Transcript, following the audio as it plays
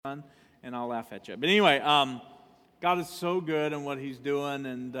fun, and I'll laugh at you. But anyway, God is so good in what He's doing,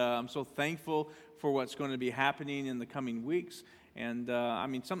 and I'm so thankful for what's going to be happening in the coming weeks. And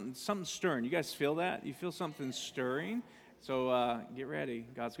something stirring. You guys feel that? You feel something stirring? So get ready.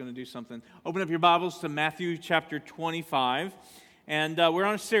 God's going to do something. Open up your Bibles to Matthew chapter 25. And we're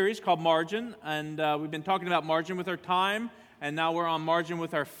on a series called Margin, and we've been talking about margin with our time, and now we're on margin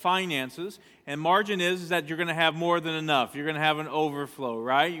with our finances. And margin is that you're going to have more than enough. You're going to have an overflow,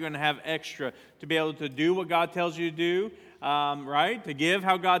 right? You're going to have extra to be able to do what God tells you to do, right? To give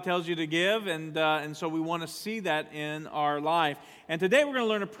how God tells you to give, and so we want to see that in our life. And today we're going to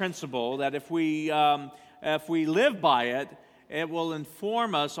learn a principle that if we live by it, it will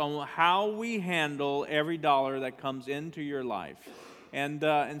inform us on how we handle every dollar that comes into your life. And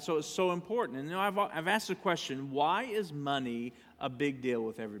so it's so important. And I've asked the question, why is money a big deal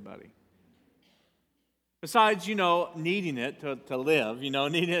with everybody? Besides, needing it to live,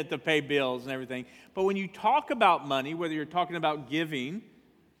 needing it to pay bills and everything. But when you talk about money, whether you're talking about giving,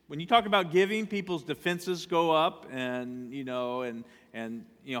 when you talk about giving, people's defenses go up and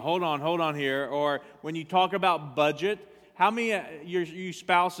hold on here. Or when you talk about budget, how many you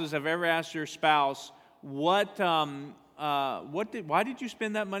spouses have ever asked your spouse, why did you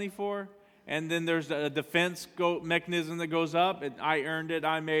spend that money for? And then there's a defense mechanism that goes up. I earned it,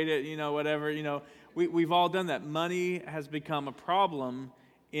 I made it, whatever. We've all done that. Money has become a problem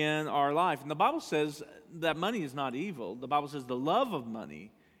in our life. And the Bible says that money is not evil. The Bible says the love of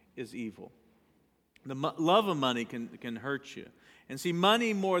money is evil. The love of money can hurt you. And see,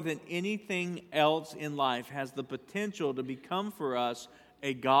 money more than anything else in life has the potential to become for us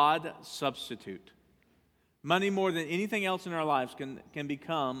a God substitute. Money more than anything else in our lives can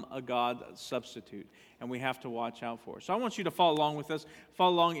become a God substitute, and we have to watch out for it. So I want you to follow along with us.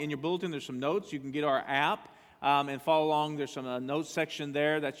 Follow along in your bulletin. There's some notes. You can get our app and follow along. There's some notes section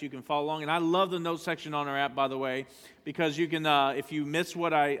there that you can follow along. And I love the notes section on our app, by the way, because you can, if you miss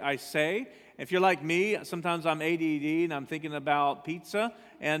what I say, if you're like me, sometimes I'm ADD and I'm thinking about pizza,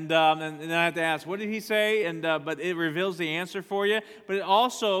 and then I have to ask, what did he say? But it reveals the answer for you. But it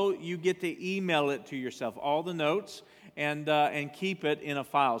also, you get to email it to yourself, all the notes, and keep it in a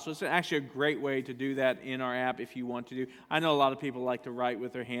file. So it's actually a great way to do that in our app if you want to do. I know a lot of people like to write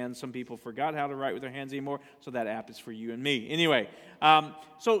with their hands. Some people forgot how to write with their hands anymore, so that app is for you and me. Anyway,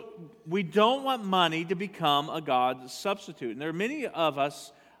 so we don't want money to become a God substitute. And there are many of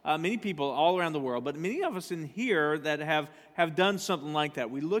us, many people all around the world, but many of us in here that have done something like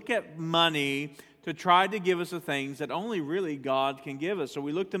that. We look at money to try to give us the things that only really God can give us. So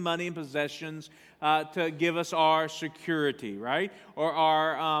we look to money and possessions to give us our security, right? Or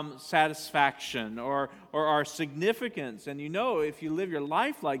our satisfaction, or our significance. And if you live your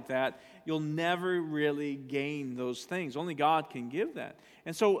life like that, you'll never really gain those things. Only God can give that.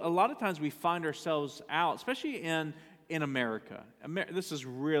 And so a lot of times we find ourselves out, especially in America. This is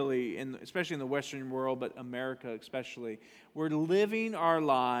really, especially in the Western world, but America especially. We're living our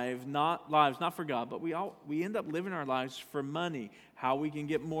lives not for God, but we end up living our lives for money. How we can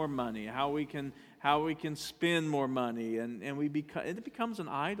get more money, how we can spend more money, and it becomes an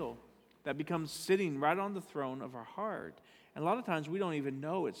idol that becomes sitting right on the throne of our heart. And a lot of times we don't even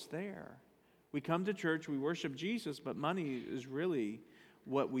know it's there. We come to church, we worship Jesus, but money is really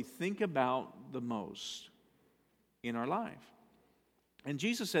what we think about the most in our life. And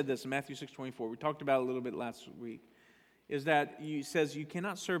Jesus said this in Matthew 6:24. We talked about it a little bit last week. Is that He says you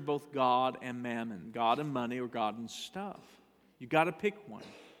cannot serve both God and mammon, God and money or God and stuff. You got to pick one.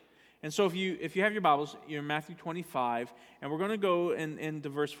 And so if you have your Bibles, you're in Matthew 25, and we're going to go into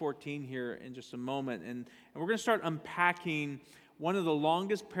verse 14 here in just a moment, and we're going to start unpacking one of the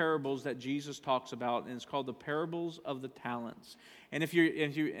longest parables that Jesus talks about, and it's called the parables of the talents. And and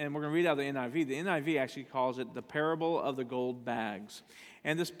we're going to read out the NIV. The NIV actually calls it the parable of the gold bags.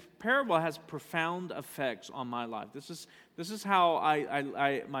 And this parable has profound effects on my life. This is how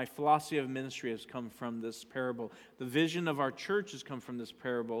my philosophy of ministry has come from this parable. The vision of our church has come from this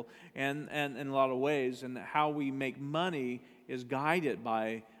parable, and in a lot of ways, and how we make money is guided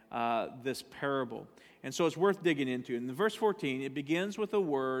by this parable. And so it's worth digging into. In verse 14, it begins with a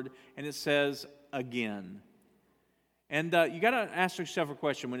word, and it says, again. And you got to ask yourself a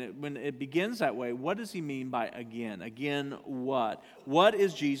question. When it begins that way, what does he mean by again? Again, what? What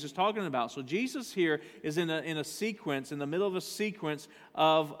is Jesus talking about? So Jesus here is in a sequence, in the middle of a sequence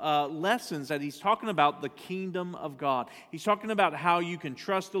of lessons that he's talking about the kingdom of God. He's talking about how you can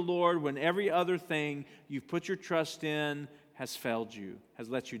trust the Lord when every other thing you've put your trust in has failed you, has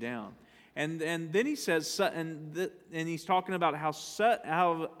let you down. And then he says, and he's talking about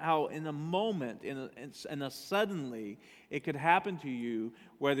how in a moment, in a suddenly, it could happen to you,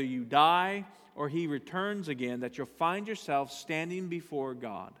 whether you die or he returns again, that you'll find yourself standing before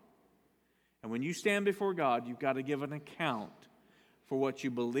God. And when you stand before God, you've got to give an account for what you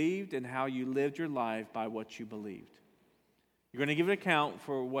believed and how you lived your life by what you believed. You're going to give an account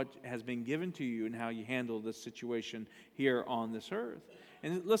for what has been given to you and how you handle this situation here on this earth.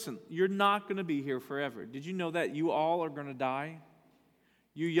 And listen, you're not going to be here forever. Did you know that you all are going to die?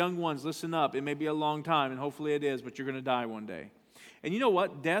 You young ones, listen up. It may be a long time, and hopefully it is, but you're going to die one day. And you know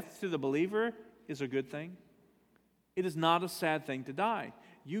what? Death to the believer is a good thing. It is not a sad thing to die.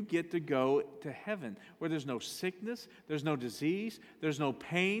 You get to go to heaven where there's no sickness, there's no disease, there's no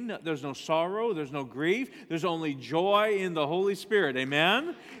pain, there's no sorrow, there's no grief. There's only joy in the Holy Spirit.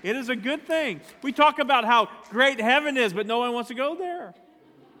 Amen? It is a good thing. We talk about how great heaven is, but no one wants to go there.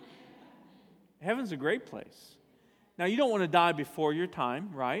 Heaven's a great place. Now, you don't want to die before your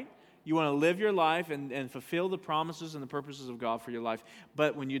time, right? You want to live your life and fulfill the promises and the purposes of God for your life.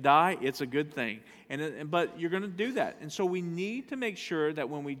 But when you die, it's a good thing. But you're going to do that. And so we need to make sure that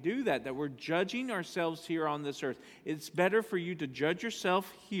when we do that, that we're judging ourselves here on this earth. It's better for you to judge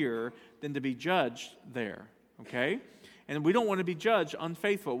yourself here than to be judged there, okay? And we don't want to be judged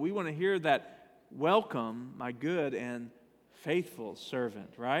unfaithful. We want to hear that, welcome, my good and faithful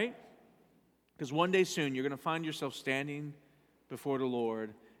servant, right? Because one day soon, you're going to find yourself standing before the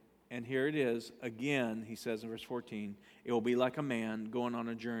Lord. And here it is, again, he says in verse 14, it will be like a man going on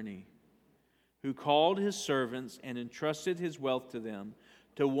a journey who called his servants and entrusted his wealth to them.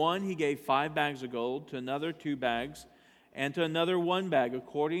 To one he gave 5 bags of gold, to another 2 bags, and to another 1 bag,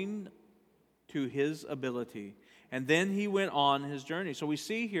 according to his ability. And then he went on his journey. So we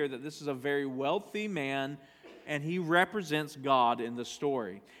see here that this is a very wealthy man, and he represents God in the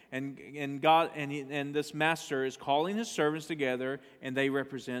story. And God and this master is calling his servants together, and they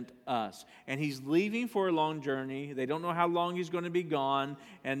represent us. And he's leaving for a long journey. They don't know how long he's going to be gone.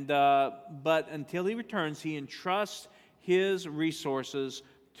 But until he returns, he entrusts his resources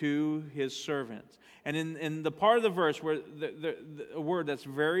to his servants. And in the part of the verse where a word that's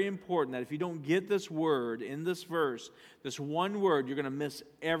very important, that if you don't get this word in this verse, this one word, you're going to miss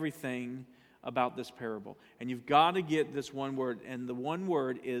everything about this parable. And you've got to get this one word, and the one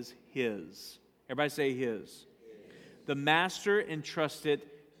word is his. Everybody say his. The master entrusted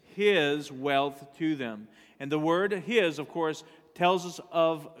his wealth to them. And the word his, of course, tells us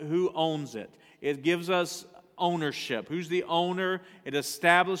of who owns it. It gives us ownership. Who's the owner? It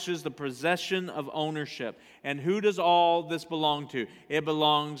establishes the possession of ownership. And who does all this belong to? It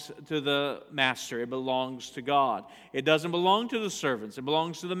belongs to the master. It belongs to God. It doesn't belong to the servants. It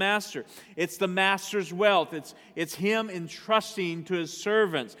belongs to the master. It's the master's wealth. It's him entrusting to his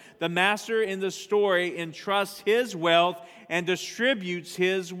servants. The master in the story entrusts his wealth and distributes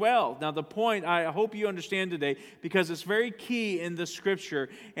his wealth. Now the point, I hope you understand today, because it's very key in the scripture,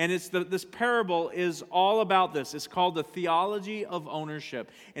 and this parable is all about this. It's called the theology of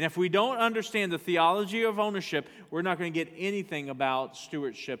ownership. And if we don't understand the theology of ownership, we're not going to get anything about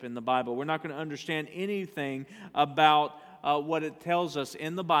stewardship in the Bible. We're not going to understand anything about what it tells us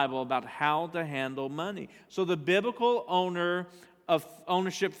in the Bible about how to handle money. So the biblical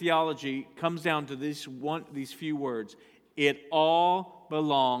ownership theology comes down to these few words. It all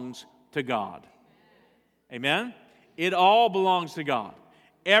belongs to God. Amen? It all belongs to God.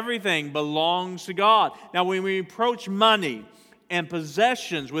 Everything belongs to God. Now, when we approach money and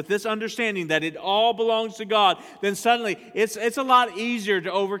possessions with this understanding that it all belongs to God, then suddenly it's a lot easier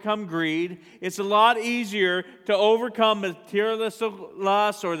to overcome greed. It's a lot easier to overcome materialistic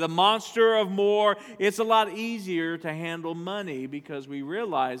lust or the monster of more. It's a lot easier to handle money because we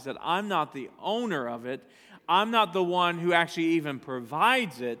realize that I'm not the owner of it. I'm not the one who actually even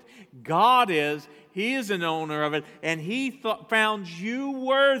provides it. God is. He is an owner of it, and He found you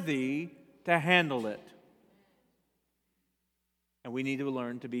worthy to handle it. And we need to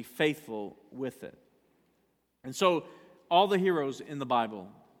learn to be faithful with it. And so all the heroes in the Bible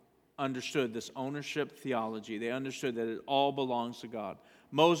understood this ownership theology. They understood that it all belongs to God.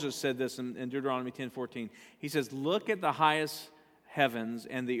 Moses said this in Deuteronomy 10:14. He says, "Look at the highest heavens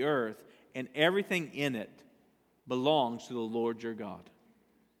and the earth, and everything in it belongs to the Lord your God."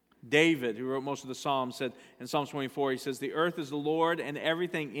 David, who wrote most of the Psalms, said in Psalm 24, he says, "The earth is the Lord and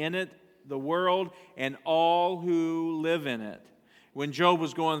everything in it, the world and all who live in it." When Job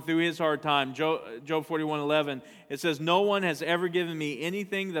was going through his hard time, Job 41:11, it says, "No one has ever given me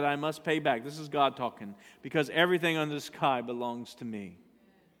anything that I must pay back." This is God talking. "Because everything under the sky belongs to me."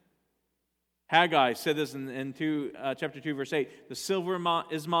 Haggai said this in chapter 2, verse 8. The silver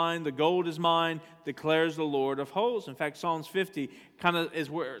is mine, the gold is mine, declares the Lord of hosts. In fact, Psalms 50 kind of is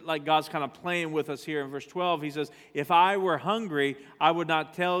where, like, God's kind of playing with us here in verse 12. He says, if I were hungry, I would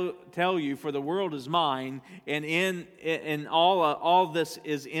not tell you, for the world is mine, and all this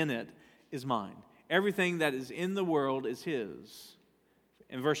is in it is mine. Everything that is in the world is His.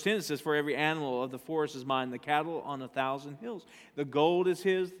 In verse 10 it says, for every animal of the forest is mine, the cattle on 1,000 hills. The gold is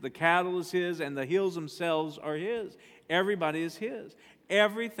His, the cattle is His, and the hills themselves are His. Everybody is His.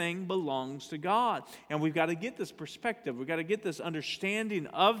 Everything belongs to God. And we've got to get this perspective. We've got to get this understanding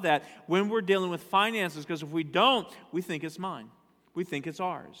of that when we're dealing with finances, because if we don't, we think it's mine. We think it's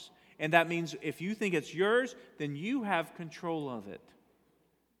ours. And that means if you think it's yours, then you have control of it.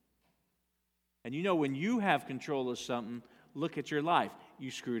 And you know, when you have control of something, look at your life. You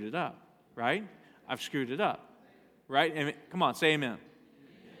screwed it up, right? I've screwed it up, right? And come on, say amen.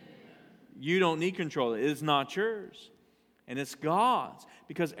 You don't need control. It is not yours. And it's God's,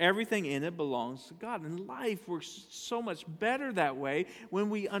 because everything in it belongs to God. And life works so much better that way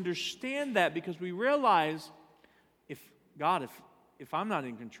when we understand that, because we realize, if I'm not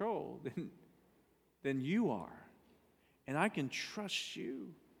in control, then you are. And I can trust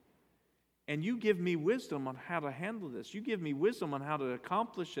you. And you give me wisdom on how to handle this. You give me wisdom on how to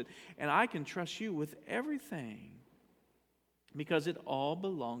accomplish it. And I can trust you with everything, because it all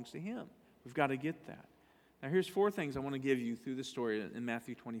belongs to Him. We've got to get that. Now, here's 4 things I want to give you through the story in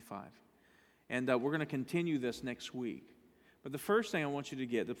Matthew 25. And we're going to continue this next week. But the first thing I want you to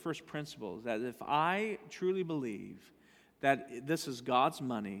get, the first principle, is that if I truly believe that this is God's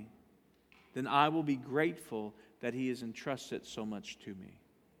money, then I will be grateful that He has entrusted so much to me.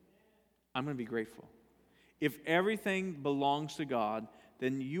 I'm going to be grateful. If everything belongs to God,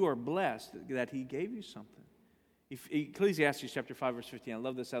 then you are blessed that He gave you something. Ecclesiastes chapter 5, verse 15, I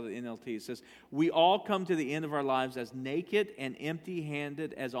love this out of the NLT. It says, we all come to the end of our lives as naked and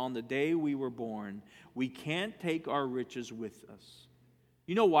empty-handed as on the day we were born. We can't take our riches with us.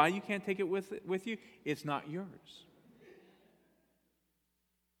 You know why you can't take it with you? It's not yours.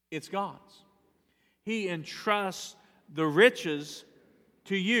 It's God's. He entrusts the riches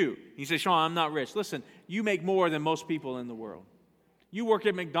to you. You say, Sean, I'm not rich. Listen, you make more than most people in the world. You work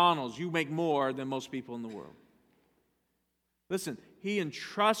at McDonald's, you make more than most people in the world. Listen, He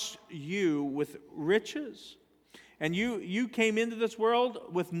entrusts you with riches. And you came into this world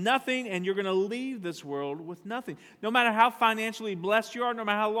with nothing, and you're going to leave this world with nothing. No matter how financially blessed you are, no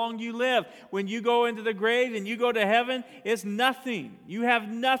matter how long you live, when you go into the grave and you go to heaven, it's nothing. You have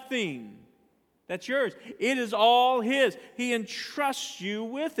nothing. That's yours. It is all His. He entrusts you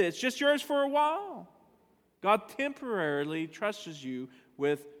with it. It's just yours for a while. God temporarily trusts you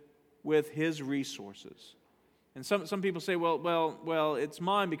with His resources. And some people say, well, it's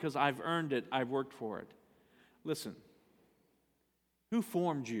mine because I've earned it. I've worked for it. Listen, who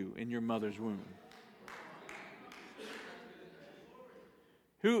formed you in your mother's womb?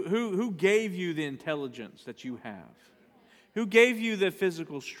 Who gave you the intelligence that you have? Who gave you the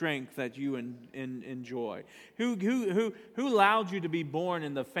physical strength that you enjoy? Who allowed you to be born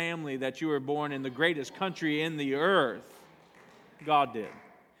in the family that you were born in the greatest country in the earth? God did.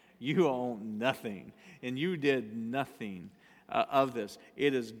 You own nothing, and you did nothing of this.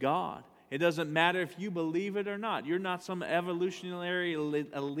 It is God. It doesn't matter if you believe it or not. You're not some evolutionary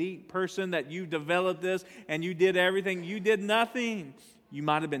elite person that you developed this and you did everything. You did nothing. You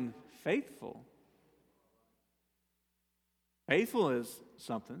might have been faithful. Faithful is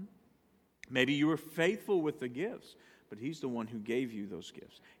something. Maybe you were faithful with the gifts, but He's the one who gave you those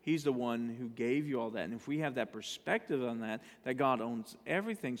gifts. He's the one who gave you all that. And if we have that perspective on that God owns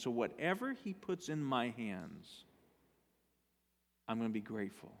everything, so whatever He puts in my hands, I'm going to be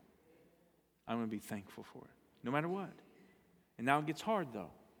grateful. I'm going to be thankful for it, no matter what. And now it gets hard,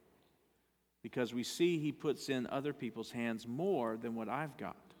 though, because we see He puts in other people's hands more than what I've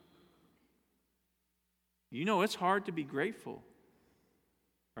got. You know, it's hard to be grateful,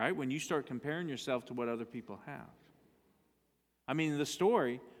 right? When you start comparing yourself to what other people have. I mean, in the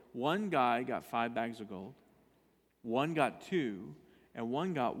story, one guy got 5 bags of gold, one got 2, and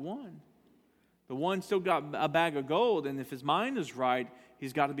one got 1. The one still got a bag of gold, and if his mind is right,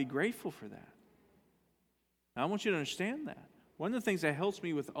 he's got to be grateful for that. Now, I want you to understand that. One of the things that helps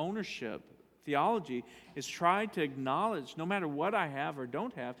me with ownership theology is try to acknowledge, no matter what I have or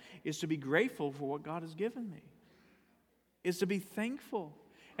don't have, is to be grateful for what God has given me. Is to be thankful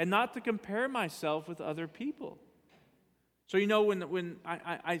and not to compare myself with other people. So, you know, when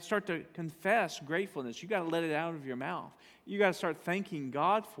I start to confess gratefulness, you got to let it out of your mouth. You got to start thanking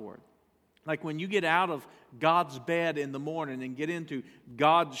God for it. Like when you get out of God's bed in the morning and get into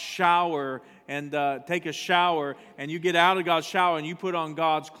God's shower and take a shower, and you get out of God's shower and you put on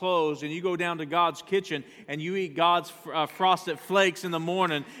God's clothes and you go down to God's kitchen and you eat God's frosted flakes in the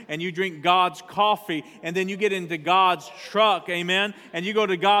morning and you drink God's coffee, and then you get into God's truck, amen, and you go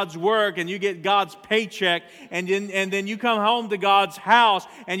to God's work and you get God's paycheck, and then you come home to God's house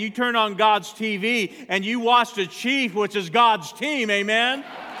and you turn on God's TV and you watch the Chief, which is God's team, amen.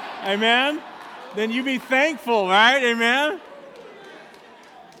 Amen? Then you be thankful, right? Amen?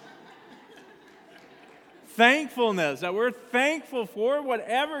 Thankfulness, that we're thankful for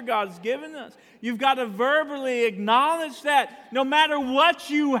whatever God's given us. You've got to verbally acknowledge that. No matter what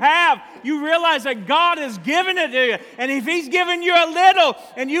you have, you realize that God has given it to you. And if He's given you a little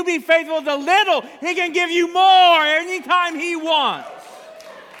and you be faithful with a little, He can give you more anytime He wants.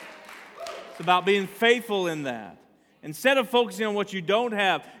 It's about being faithful in that. Instead of focusing on what you don't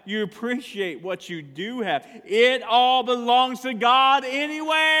have, you appreciate what you do have. It all belongs to God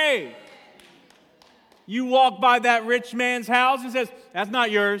anyway. You walk by that rich man's house and says, "That's not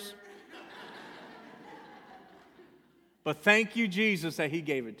yours." But thank you, Jesus, that He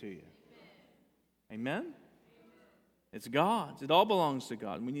gave it to you. Amen? It's God's. It all belongs to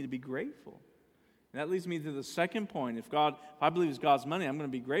God. And we need to be grateful. And that leads me to the second point. If I believe it's God's money, I'm going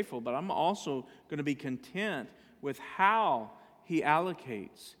to be grateful, but I'm also going to be content with how He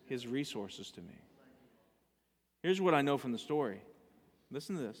allocates His resources to me. Here's what I know from the story.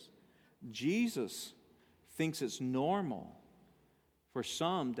 Listen to this. Jesus thinks it's normal for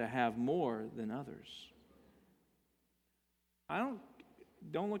some to have more than others.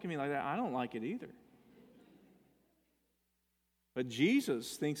 Don't look at me like that. I don't like it either. But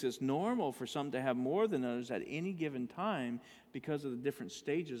Jesus thinks it's normal for some to have more than others at any given time because of the different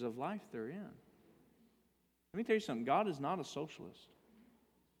stages of life they're in. Let me tell you something. God is not a socialist.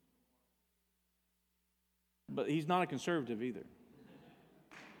 But He's not a conservative either.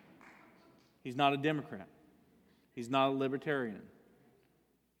 He's not a Democrat. He's not a libertarian.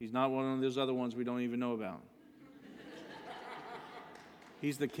 He's not one of those other ones we don't even know about.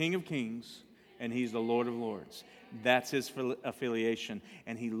 He's the King of Kings and He's the Lord of Lords. That's His affiliation.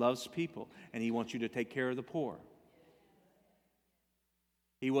 And He loves people. And He wants you to take care of the poor.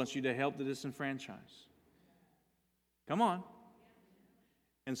 He wants you to help the disenfranchised. Come on.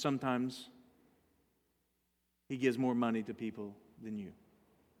 And sometimes He gives more money to people than you.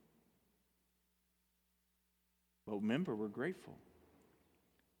 But remember, we're grateful.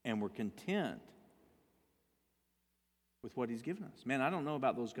 And we're content with what He's given us. Man, I don't know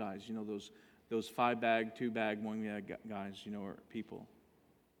about those guys, those 5-bag, 2-bag, 1-bag guys, or people.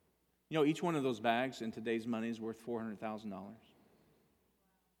 Each one of those bags in today's money is worth $400,000.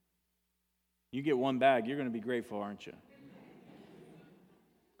 You get one bag, you're going to be grateful, aren't you?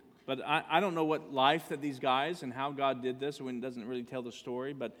 But I don't know what life that these guys and how God did this. It doesn't really tell the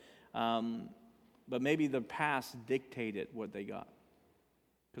story, but maybe the past dictated what they got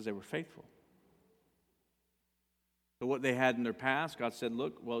because they were faithful. So what they had in their past, God said,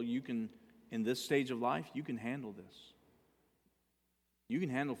 look, well, you can, in this stage of life, you can handle this. You can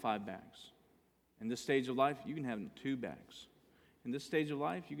handle 5 bags. In this stage of life, you can handle 2 bags. In this stage of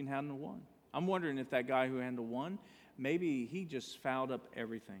life, you can handle 1. I'm wondering if that guy who handled 1, maybe he just fouled up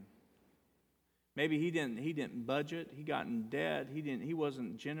everything. Maybe he didn't budget. He got in debt. He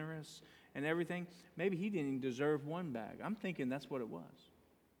wasn't generous and everything. Maybe he didn't even deserve 1 bag. I'm thinking that's what it was.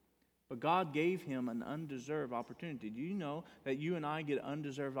 But God gave him an undeserved opportunity. Do you know that you and I get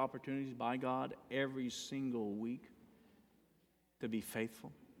undeserved opportunities by God every single week to be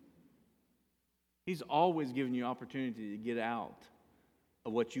faithful? He's always giving you opportunity to get out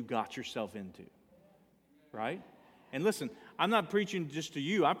of what you got yourself into. Right? And listen, I'm not preaching just to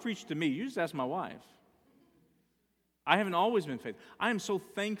you. I preach to me. You just ask my wife. I haven't always been faithful. I am so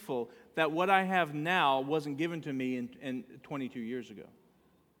thankful that what I have now wasn't given to me in 22 years ago.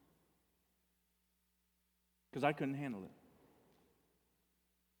 Because I couldn't handle it.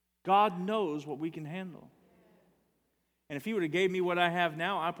 God knows what we can handle. And if He would have gave me what I have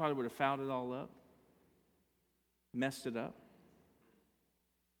now, I probably would have fouled it all up. Messed it up.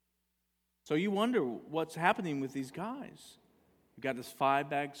 So you wonder what's happening with these guys. You got this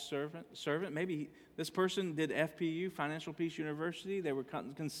 5-bag servant. Maybe this person did FPU, Financial Peace University. They were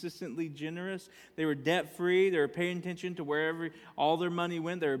consistently generous. They were debt-free. They were paying attention to wherever all their money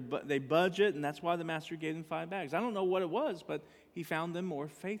went. They budget, and that's why the master gave them 5 bags. I don't know what it was, but He found them more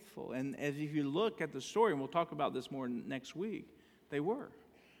faithful. And as if you look at the story, and we'll talk about this more next week, they were.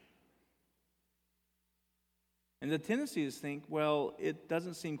 And the tendency is to think, well, it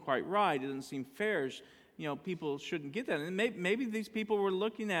doesn't seem quite right. It doesn't seem fair. people shouldn't get that. And maybe these people were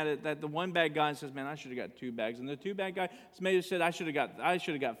looking at it that the one bad guy says, man, I should have got 2 bags. And the 2 bad guy maybe said, I should have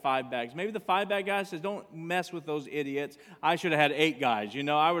got 5 bags. Maybe the 5 bad guy says, don't mess with those idiots. I should have had 8 guys.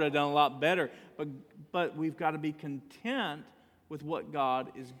 I would have done a lot better. But we've got to be content with what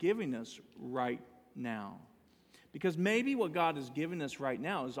God is giving us right now. Because maybe what God is giving us right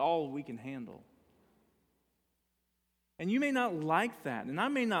now is all we can handle. And you may not like that, and I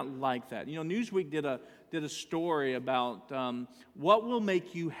may not like that. Newsweek did a story about what will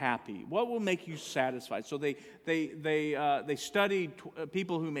make you happy, what will make you satisfied. So they studied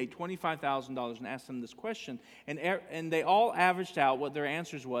people who made $25,000 and asked them this question, and they all averaged out what their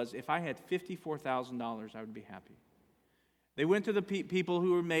answers was. If I had $54,000, I would be happy. They went to the people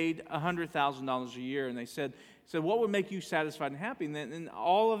who were made $100,000 a year, and they said, what would make you satisfied and happy? And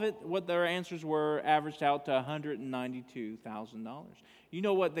all of it, what their answers were, averaged out to $192,000. You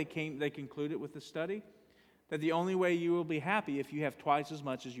know what they concluded with the study? That the only way you will be happy if you have twice as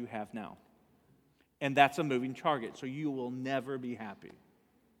much as you have now. And that's a moving target, so you will never be happy.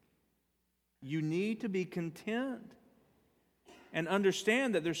 You need to be content and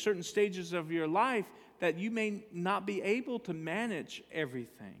understand that there's certain stages of your life that you may not be able to manage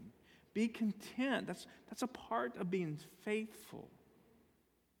everything. Be content. That's a part of being faithful.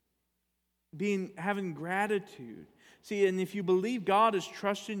 Having gratitude. See, and if you believe God is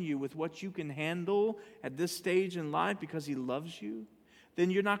trusting you with what you can handle at this stage in life because He loves you,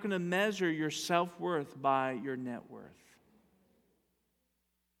 then you're not going to measure your self-worth by your net worth.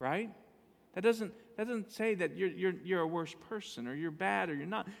 Right? That doesn't say that you're a worse person or you're bad or you're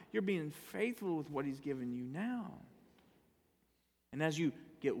not. You're being faithful with what He's given you now. And as you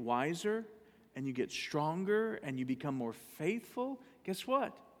get wiser and you get stronger and you become more faithful, guess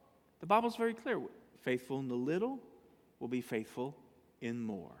what? The Bible's very clear. Faithful in the little will be faithful in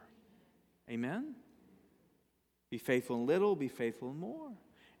more. Amen? Be faithful in little, be faithful in more. And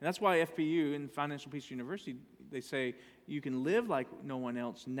that's why FPU and Financial Peace University, they say you can live like no one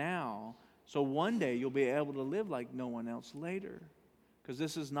else now, so one day you'll be able to live like no one else later. Because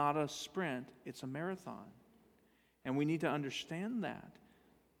this is not a sprint, it's a marathon. And we need to understand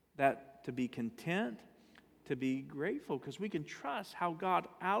that to be content, to be grateful, because we can trust how God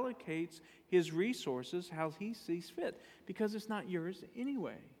allocates His resources, how He sees fit, because it's not yours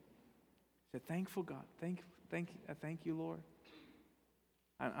anyway. Say, thankful God, thank you, Lord.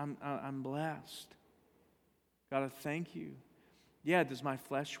 I'm blessed. God, I thank you. Yeah, does my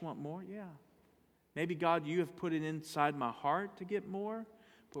flesh want more? Yeah. Maybe, God, you have put it inside my heart to get more,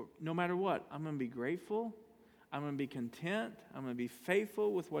 but no matter what, I'm going to be grateful. I'm going to be content. I'm going to be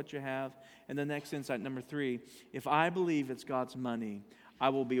faithful with what you have. And the next insight, number 3, if I believe it's God's money, I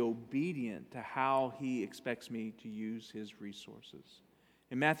will be obedient to how He expects me to use His resources.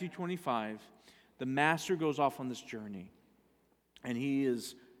 In Matthew 25, the master goes off on this journey, and he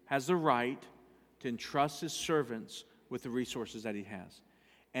has the right to entrust his servants with the resources that he has.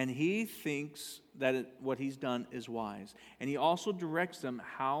 And he thinks that what he's done is wise. And he also directs them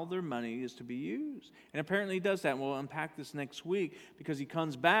how their money is to be used. And apparently he does that. And we'll unpack this next week because he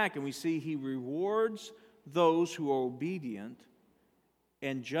comes back and we see he rewards those who are obedient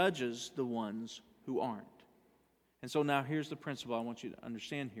and judges the ones who aren't. And so now here's the principle I want you to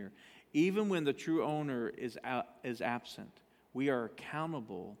understand here. Even when the true owner is absent, we are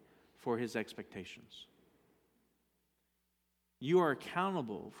accountable for his expectations. You are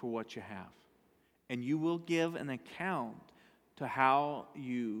accountable for what you have. And you will give an account to how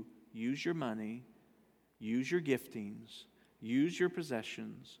you use your money, use your giftings, use your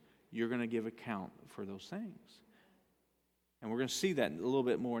possessions. You're going to give account for those things. And we're going to see that a little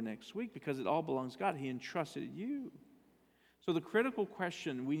bit more next week because it all belongs to God. He entrusted you. So the critical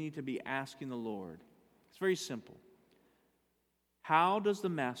question we need to be asking the Lord, it's very simple. How does the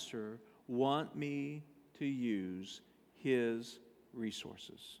Master want me to use His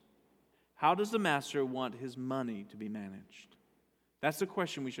resources? How does the Master want His money to be managed? That's the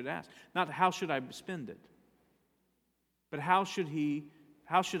question we should ask. Not how should I spend it, but how should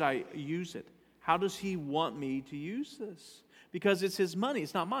I use it? How does He want me to use this? Because it's His money,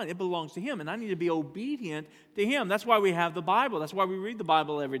 it's not mine. It belongs to Him, and I need to be obedient to Him. That's why we have the Bible. That's why we read the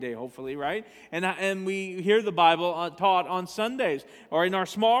Bible every day, hopefully, right? And we hear the Bible taught on Sundays or in our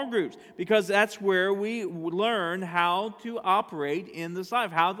small groups, because that's where we learn how to operate in this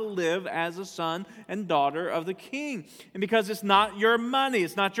life, how to live as a son and daughter of the King. And because it's not your money,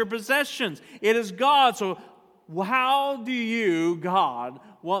 it's not your possessions, it is God. So how do you, God,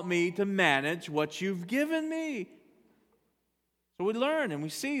 want me to manage what you've given me? So we learn and we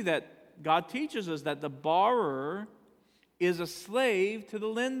see that God teaches us that the borrower is a slave to the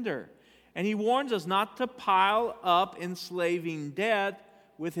lender. And he warns us not to pile up enslaving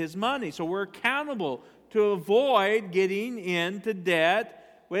debt with his money. So we're accountable to avoid getting into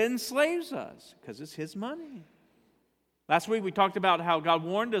debt that enslaves us, because it's his money. Last week we talked about how God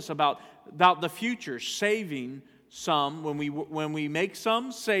warned us about the future, saving some. When we make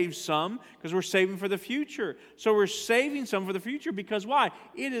some, save some, because we're saving for the future. So we're saving some for the future because why?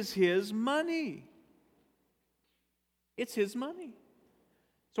 It is his money. It's his money.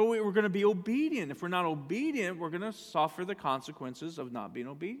 So we're going to be obedient. If we're not obedient, we're going to suffer the consequences of not being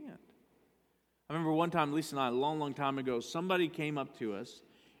obedient. I remember one time, Lisa and I, a long, long time ago, somebody came up to us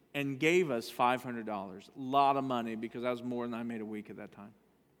and gave us $500. A lot of money, because that was more than I made a week at that time.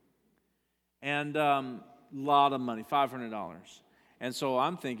 And lot of money, $500. And so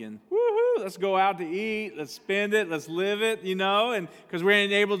I'm thinking, woohoo, let's go out to eat, let's spend it, let's live it, and because we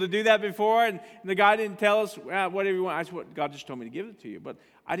ain't able to do that before. And the guy didn't tell us, whatever you want. I said, God just told me to give it to you. But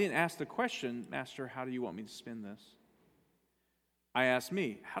I didn't ask the question, Master, how do you want me to spend this? I asked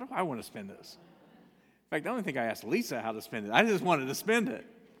me, how do I want to spend this? In fact, I don't think I asked Lisa how to spend it. I just wanted to spend it.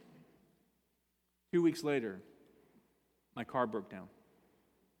 2 weeks later, my car broke down.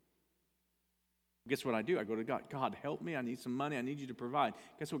 Guess what I do? I go to God. God, help me. I need some money. I need you to provide.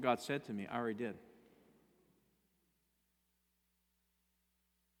 Guess what God said to me? I already did.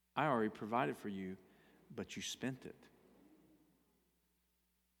 I already provided for you, but you spent it.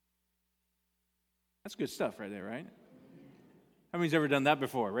 That's good stuff right there, right? How many's ever done that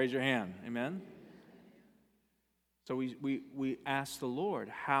before? Raise your hand. Amen? So we ask the Lord,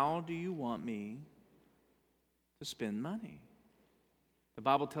 how do you want me to spend money? The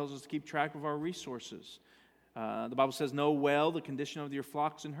Bible tells us to keep track of our resources. The Bible says, know well the condition of your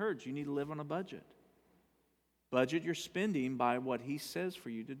flocks and herds. You need to live on a budget. Budget your spending by what he says for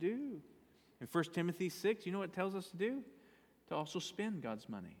you to do. In 1 Timothy 6, you know what it tells us to do? To also spend God's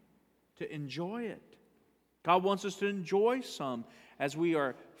money, to enjoy it. God wants us to enjoy some as we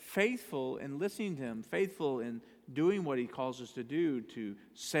are faithful in listening to him, faithful in doing what he calls us to do, to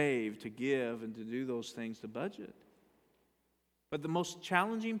save, to give, and to do those things, to budget. But the most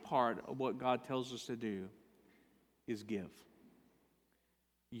challenging part of what God tells us to do is give.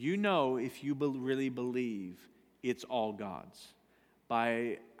 If you really believe it's all God's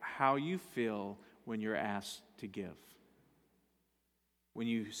by how you feel when you're asked to give. When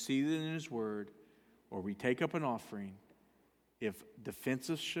you see it in his word, or we take up an offering, if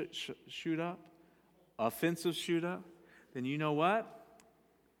defensive shoot up, offensive shoot up, then you know what?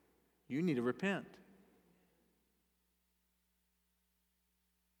 You need to repent.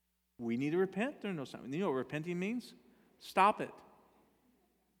 We need to repent during those times. You know what repenting means? Stop it.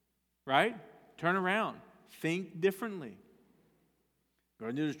 Right? Turn around. Think differently.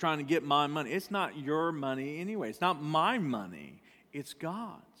 You're just trying to get my money. It's not your money anyway. It's not my money. It's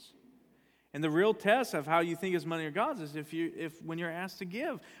God's. And the real test of how you think is money or God's is if when you're asked to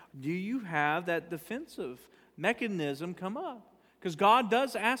give, do you have that defensive mechanism come up? Because God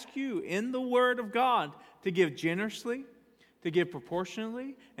does ask you in the Word of God to give generously, to give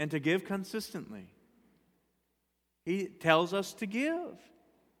proportionally, and to give consistently. He tells us to give.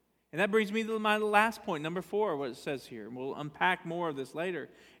 And that brings me to my last point, number 4, what it says here. And we'll unpack more of this later,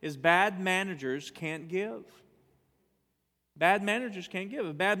 is bad managers can't give. Bad managers can't give.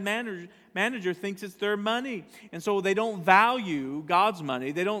 A bad manager thinks it's their money. And so they don't value God's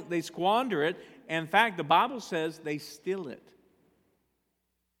money. They squander it. And in fact, the Bible says they steal it.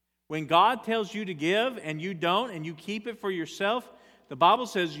 When God tells you to give and you don't, and you keep it for yourself, the Bible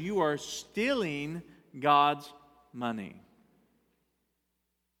says you are stealing God's money.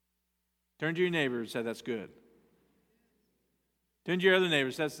 Turn to your neighbor and say, that's good. Turn to your other neighbor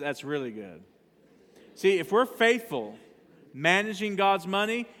and say, that's really good. See, if we're faithful managing God's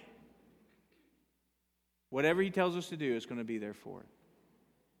money, whatever he tells us to do is going to be there for it.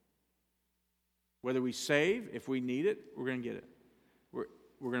 Whether we save, if we need it, we're going to get it. We're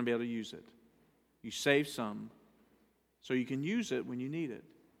going to be able to use it. You save some so you can use it when you need it.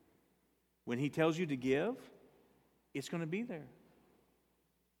 When he tells you to give, it's going to be there.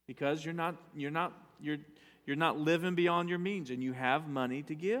 Because you're not living beyond your means, and you have money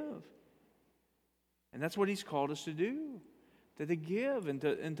to give. And that's what he's called us to do. To give and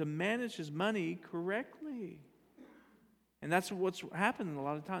to manage his money correctly. And that's what's happening a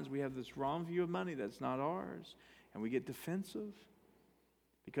lot of times. We have this wrong view of money that's not ours. And we get defensive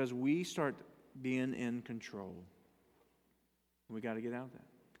because we start being in control. And we got to get out of that.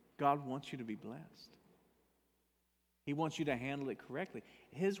 God wants you to be blessed. He wants you to handle it correctly.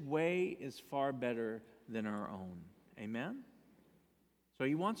 His way is far better than our own. Amen? So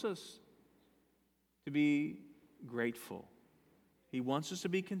he wants us to be grateful. He wants us to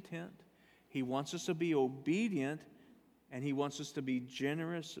be content. He wants us to be obedient, and He wants us to be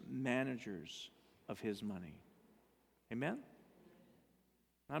generous managers of His money. Amen?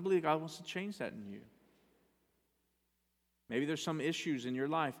 I believe God wants to change that in you. Maybe there's some issues in your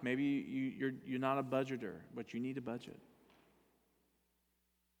life. Maybe you're not a budgeter, but you need a budget.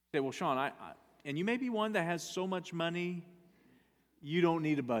 Say, well, Sean, and you may be one that has so much money, you don't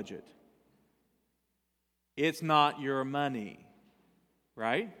need a budget. It's not your money,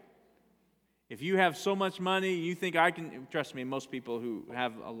 right? If you have so much money, you think I can, trust me, most people who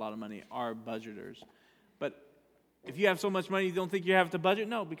have a lot of money are budgeters. But if you have so much money, you don't think you have to budget?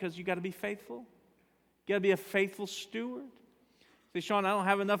 No, because you got to be faithful. You got to be a faithful steward. Say, Sean, I don't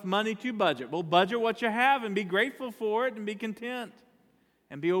have enough money to budget. Well, budget what you have and be grateful for it and be content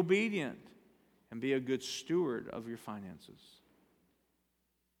and be obedient and be a good steward of your finances.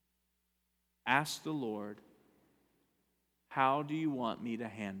 Ask the Lord, how do you want me to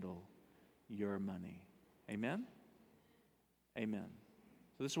handle your money? Amen? Amen.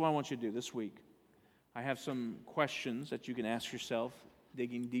 So this is what I want you to do this week. I have some questions that you can ask yourself,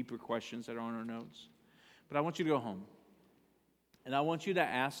 digging deeper questions that are on our notes. But I want you to go home. And I want you to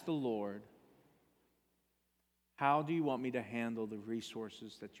ask the Lord, how do you want me to handle the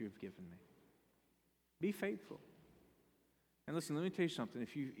resources that you've given me? Be faithful. And listen, let me tell you something.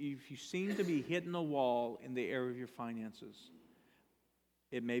 If you seem to be hitting a wall in the area of your finances,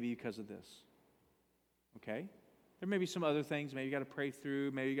 it may be because of this. Okay? There may be some other things. Maybe you got to pray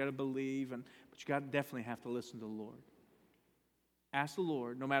through. Maybe you got to believe. But you got to definitely have to listen to the Lord. Ask the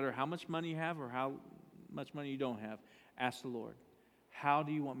Lord, no matter how much money you have or how much money you don't have, ask the Lord, how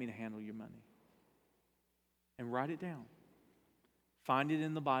do you want me to handle your money? And write it down. Find it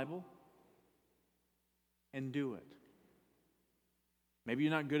in the Bible and do it. Maybe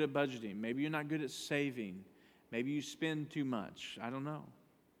you're not good at budgeting. Maybe you're not good at saving. Maybe you spend too much. I don't know.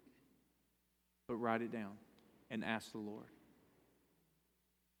 But write it down and ask the Lord.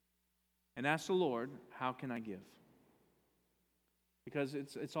 And ask the Lord, how can I give? Because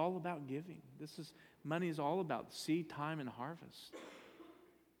it's all about giving. Money is all about seed, time, and harvest.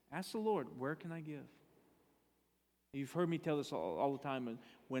 Ask the Lord, where can I give? You've heard me tell this all the time.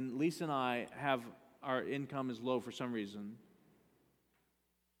 When Lisa and I have our income is low for some reason,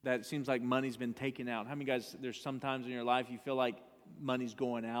 that it seems like money's been taken out. How many guys, there's some times in your life you feel like money's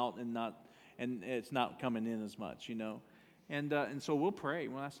going out and it's not coming in as much, you know? And so we'll pray.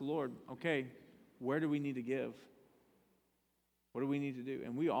 We'll ask the Lord, okay, where do we need to give? What do we need to do?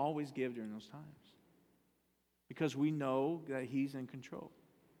 And we always give during those times because we know that He's in control.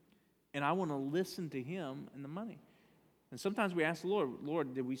 And I want to listen to Him and the money. And sometimes we ask the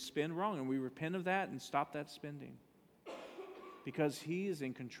Lord, did we spend wrong? And we repent of that and stop that spending. Because He is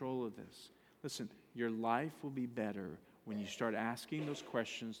in control of this. Listen, your life will be better when you start asking those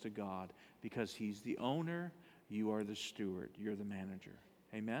questions to God because He's the owner, you are the steward, you're the manager.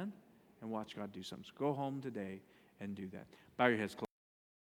 Amen? And watch God do something. So go home today and do that. Bow your heads closed.